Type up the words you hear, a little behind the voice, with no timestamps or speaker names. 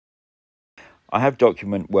I have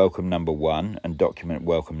document welcome number 1 and document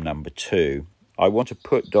welcome number 2. I want to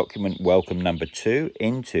put document welcome number 2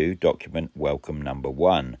 into document welcome number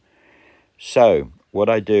 1. So what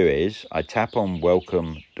I do is I tap on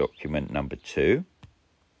welcome document number 2,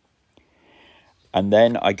 and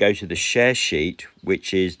then I go to the share sheet,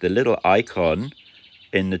 which is the little icon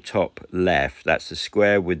in the top left. That's the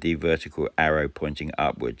square with the vertical arrow pointing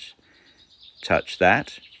upwards. Touch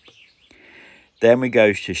that. Then we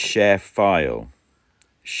go to share file.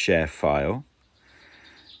 Share file.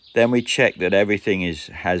 Then we check that everything is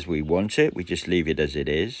as we want it. We just leave it as it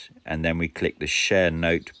is. And then we click the share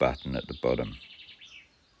note button at the bottom.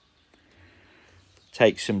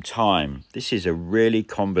 Takes some time. This is a really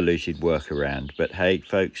convoluted workaround, but hey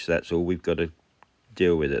folks, that's all we've got to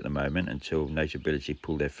deal with at the moment until Notability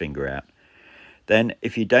pull their finger out. Then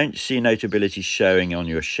if you don't see Notability showing on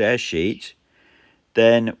your share sheet,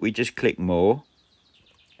 then we just click more,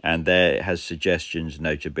 and there it has suggestions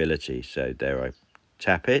Notability. So there, I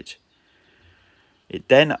tap it. It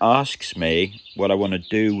then asks me what I want to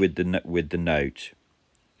do with the note.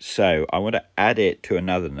 So I want to add it to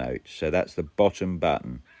another note. So that's the bottom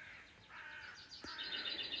button.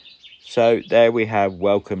 So there we have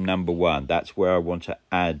welcome number 1. That's where I want to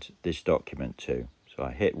add this document to. So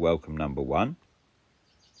I hit welcome number 1.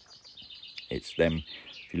 It's then,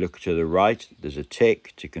 if you look to the right, there's a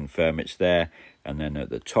tick to confirm it's there. And then at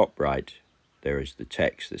the top right, there is the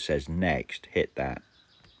text that says next. Hit that.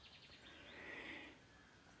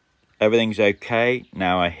 Everything's okay.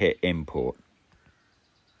 Now I hit import.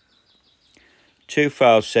 2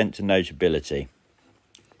 files sent to Notability.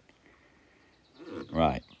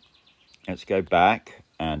 Right. Let's go back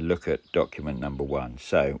and look at document number 1.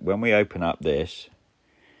 So when we open up this,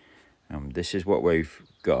 this is what we've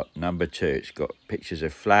got. Number 2, it's got pictures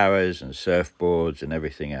of flowers and surfboards and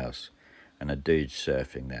everything else. And a dude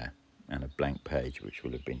surfing there. And a blank page which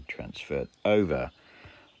will have been transferred over.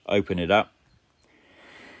 Open it up.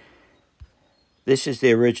 This is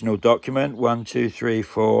the original document. 1, 2, 3,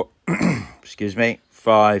 4, excuse me,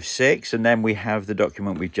 5, 6. And then we have the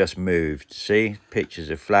document we've just moved. See? Pictures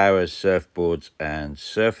of flowers, surfboards, and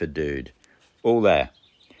surfer dude. All there.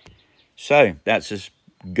 So that's as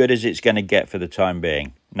good as it's going to get for the time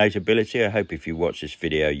being. Notability, I hope if you watch this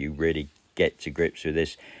video, you really get to grips with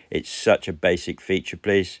this. It's such a basic feature,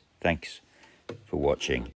 please. Thanks for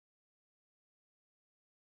watching.